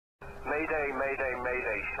Mayday, mayday,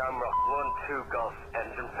 mayday. Shamrock 1-2 Golf.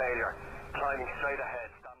 Engine failure. Climbing straight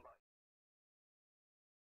ahead. Stand by.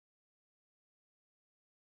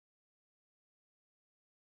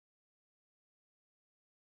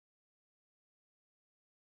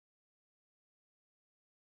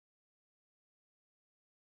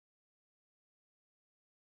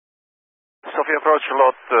 Sofia approach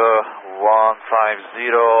lot 150,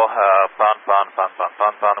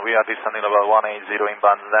 pan. We are descending level 180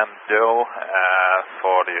 inbound Lemdo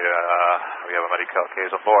for the, we have a medical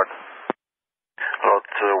case on board. Lot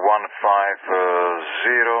 150,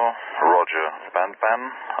 roger, pan,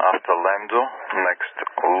 after Lemdo, next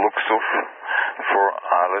Luxuf for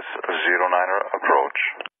ILS 09er approach.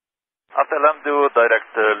 After Lemdo,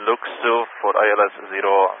 direct Luxuf for ILS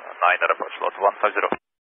 09er approach, lot 150.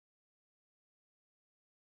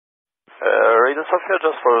 Radio Sofia,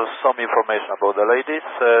 just for some information about the ladies,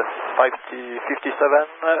 57H,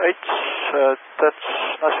 Dutch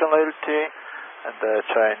nationality, and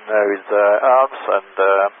chain with arms and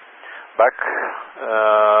back,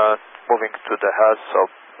 moving to the house of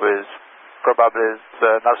with probably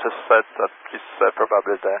the nurses said that is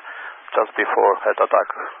probably the just before head attack.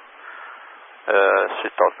 She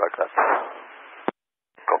talked like that.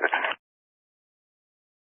 Copy.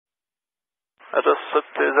 Just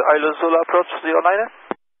the Island Zulu approach 09.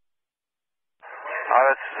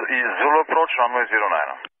 ILS Zulu approach runway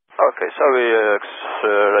 09. Okay, so we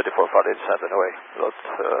ready for flight descent anyway. Lot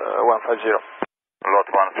 150. Lot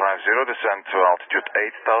 150, descend to altitude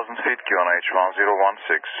 8,000 feet, QNH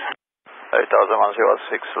 1016.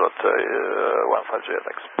 8,106, lot 150,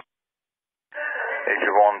 thanks. If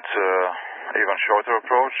you want even shorter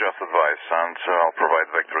approach, just advise, and I'll provide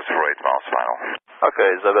vectors for 8 miles final.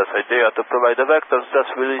 Okay, it's the best idea to provide the vectors.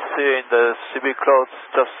 Just we'll see in the CB clouds.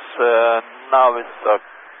 Just now it's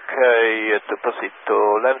okay to proceed to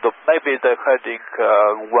Lemdo. Maybe the heading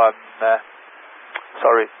 220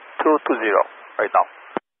 right now.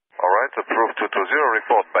 Alright, approved 220,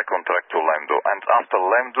 report back on track to Lemdo. And after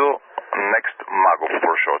Lemdo, next Magov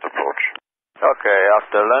for short approach. Okay,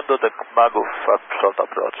 after Lemdo, the Magov short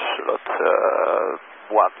approach, lot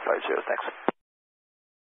 150, thanks.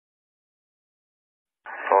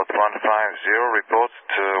 Lot 150, report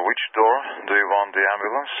to which door do you want the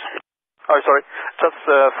ambulance? Oh, sorry, just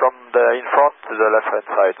from the in front to the left-hand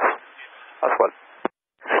side as well.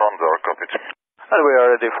 Front door, copied. And we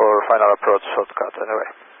are ready for final approach shortcut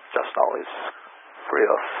anyway. Just now is free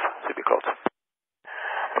of CB clouds.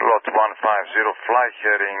 Lot 150, fly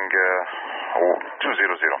heading 200.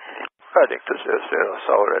 Heading 200,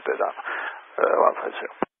 so already done. 150.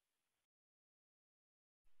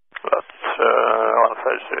 Lot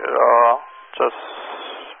 150, just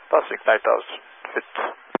passing 9,000 feet.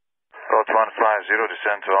 Lot 150,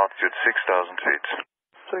 descend to altitude 6,000 feet.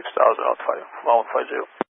 6,000 150.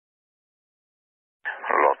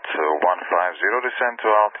 Lot 150, descend to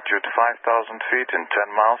altitude 5,000 feet in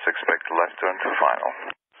 10 miles, expect left turn to final.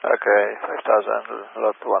 Okay, 5,000,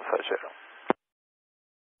 lot 150.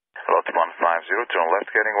 Lot 150, turn left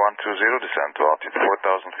heading 120, descend to altitude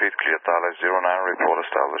 4,000 feet, clear Thales 09, report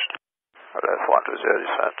established. Left 120,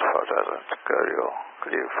 descend 4,000,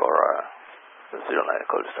 clear for 09,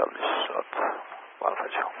 call established, lot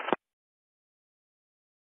 150.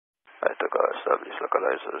 Right to go, establish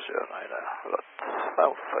localizer 09, lot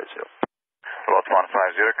 150. Lot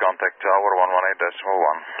 150, contact tower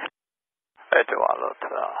 118.1. 81, lot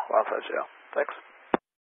 150, thanks.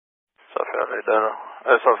 Sofia radar,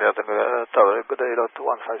 Sofia tower, good day, lot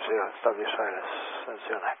 150, establish ILS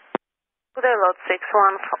 09. Good day, lot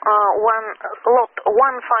lot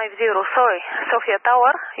 150, sorry, Sofia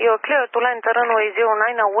tower, you're clear to land the runway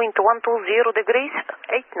 09, wind 120 degrees,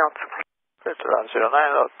 8 knots. Clear to land 09,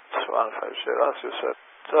 lot 150, as you said,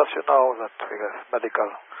 as you know that we have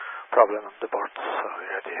medical problem on the board, so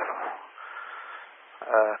we're ready for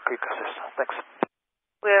quick assistance, thanks.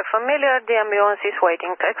 We are familiar, the ambulance is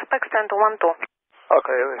waiting, expect stand 12.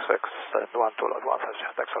 Okay, we expect stand 12, lot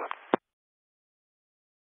 150, thanks a lot.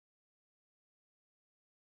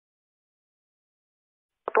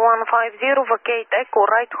 Lot 150, vacate Echo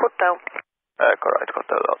Right Hotel. Echo Right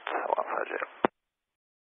Hotel, lot 150.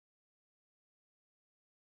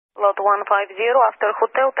 Lot 150, after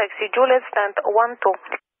Hotel Taxi Juliet, stand 12.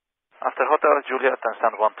 After Hotel Juliet and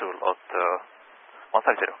stand 12, lot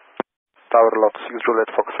 150. Tower lot 6 Juliet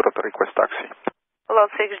Foxtrot, request taxi. Lot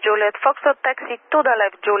 6 Juliet Foxtrot, taxi to the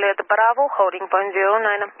left Juliet Bravo, holding point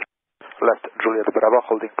 09. Left Juliet Bravo,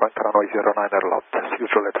 holding point runway 09, lot 6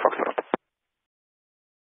 Juliet Foxtrot.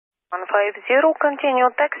 150, continue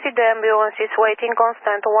taxi, the ambulance is waiting on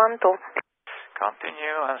stand 12.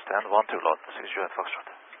 Continue and stand 12, lot 6 Juliet Foxtrot.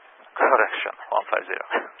 Correction, 150.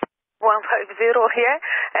 150 here,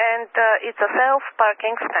 and it's a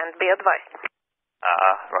self-parking stand, be advised.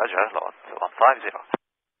 Roger, lot 150.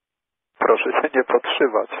 Proszę się nie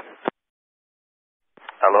podszywać.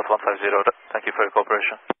 Lot 150, thank you for your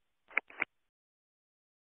cooperation.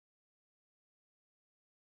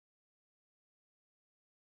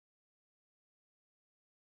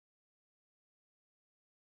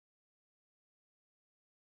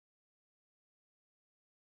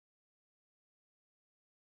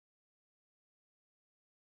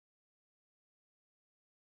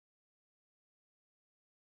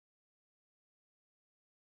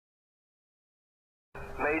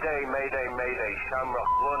 Mayday, mayday, mayday, Shamrock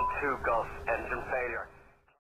 1-2 Golf, engine failure.